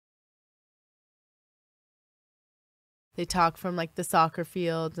they talk from like the soccer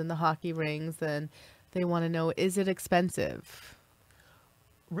fields and the hockey rings, and they want to know, is it expensive?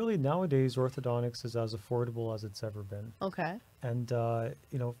 Really, nowadays, orthodontics is as affordable as it's ever been. Okay. And,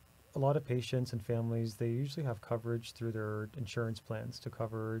 a lot of patients and families, they usually have coverage through their insurance plans to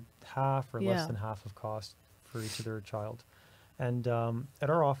cover half or less Yeah. than half of cost for each of their child. And at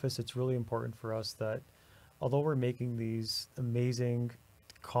our office, it's really important for us that although we're making these amazing,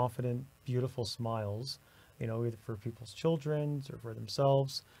 confident, beautiful smiles, either for people's children or for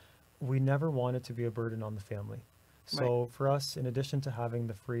themselves, we never want it to be a burden on the family. Right. So for us, in addition to having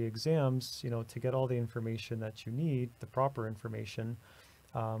the free exams, to get all the information that you need, the proper information,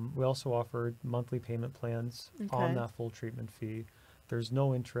 we also offer monthly payment plans on Okay. that full treatment fee. There's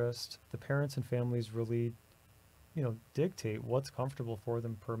no interest. The parents and families really, dictate what's comfortable for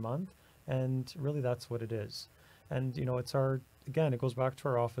them per month. And really, that's what it is. And, again, it goes back to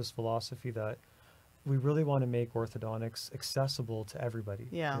our office philosophy that we really want to make orthodontics accessible to everybody,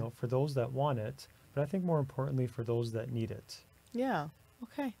 Yeah. for those that want it, but I think more importantly, for those that need it. Yeah.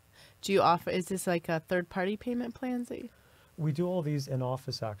 Okay. Do you offer, is this like a third party payment plans that you? We do all these in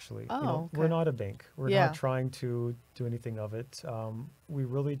office, actually. Oh, We're okay. not a bank. We're not Yeah. trying to do anything of it. We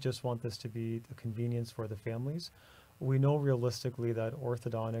really just want this to be a convenience for the families. We know realistically that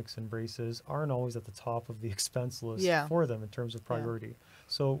orthodontics and braces aren't always at the top of the expense list Yeah. for them in terms of Yeah. priority.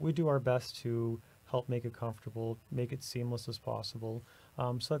 So we do our best to help make it comfortable, make it seamless as possible,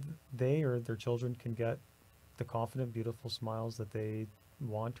 so that they or their children can get the confident, beautiful smiles that they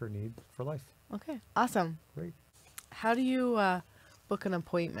want or need for life. Okay. Awesome. Great. How do you book an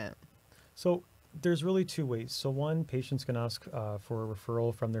appointment? So there's really two ways. So one, patients can ask for a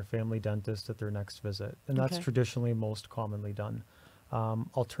referral from their family dentist at their next visit, and that's Okay. traditionally most commonly done.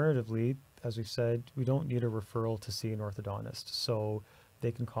 Alternatively, as we've said, we don't need a referral to see an orthodontist, so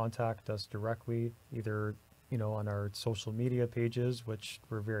they can contact us directly, either on our social media pages, which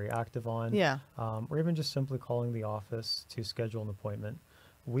we're very active on, Yeah. or even just simply calling the office to schedule an appointment.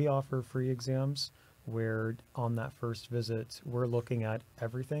 We offer free exams where on that first visit, we're looking at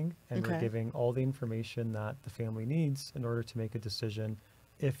everything and we're Okay. giving all the information that the family needs in order to make a decision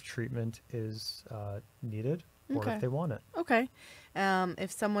if treatment is needed or if Okay. they want it. Okay.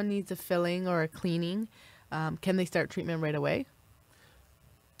 If someone needs a filling or a cleaning, can they start treatment right away?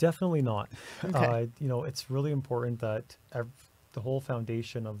 Definitely not. Okay. It's really important that the whole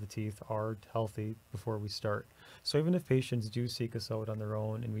foundation of the teeth are healthy before we start. So even if patients do seek us out on their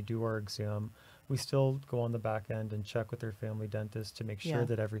own and we do our exam, we still go on the back end and check with their family dentist to make sure Yeah.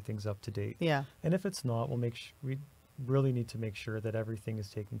 that everything's up to date. Yeah. And if it's not, we really need to make sure that everything is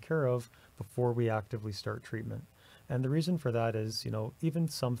taken care of before we actively start treatment. And the reason for that is, even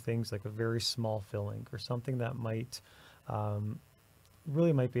some things like a very small filling or something that um,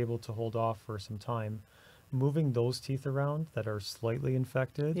 really might be able to hold off for some time, moving those teeth around that are slightly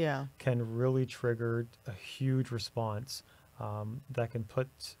infected Yeah. can really trigger a huge response that can put,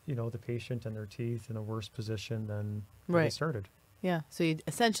 the patient and their teeth in a worse position than where they Right. started. Yeah. So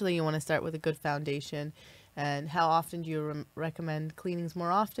essentially, you want to start with a good foundation. And how often do you recommend cleanings more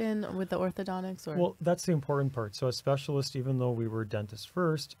often with the orthodontics or? Well, that's the important part. So, as specialists, even though we were dentists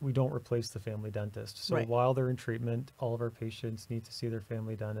first, we don't replace the family dentist. So, Right. while they're in treatment, all of our patients need to see their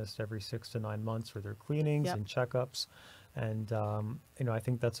family dentist every 6 to 9 months for their cleanings Yep. and checkups. And, I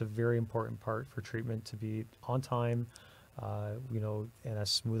think that's a very important part for treatment to be on time, and as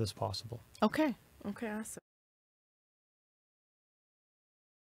smooth as possible. Okay. Okay. Awesome.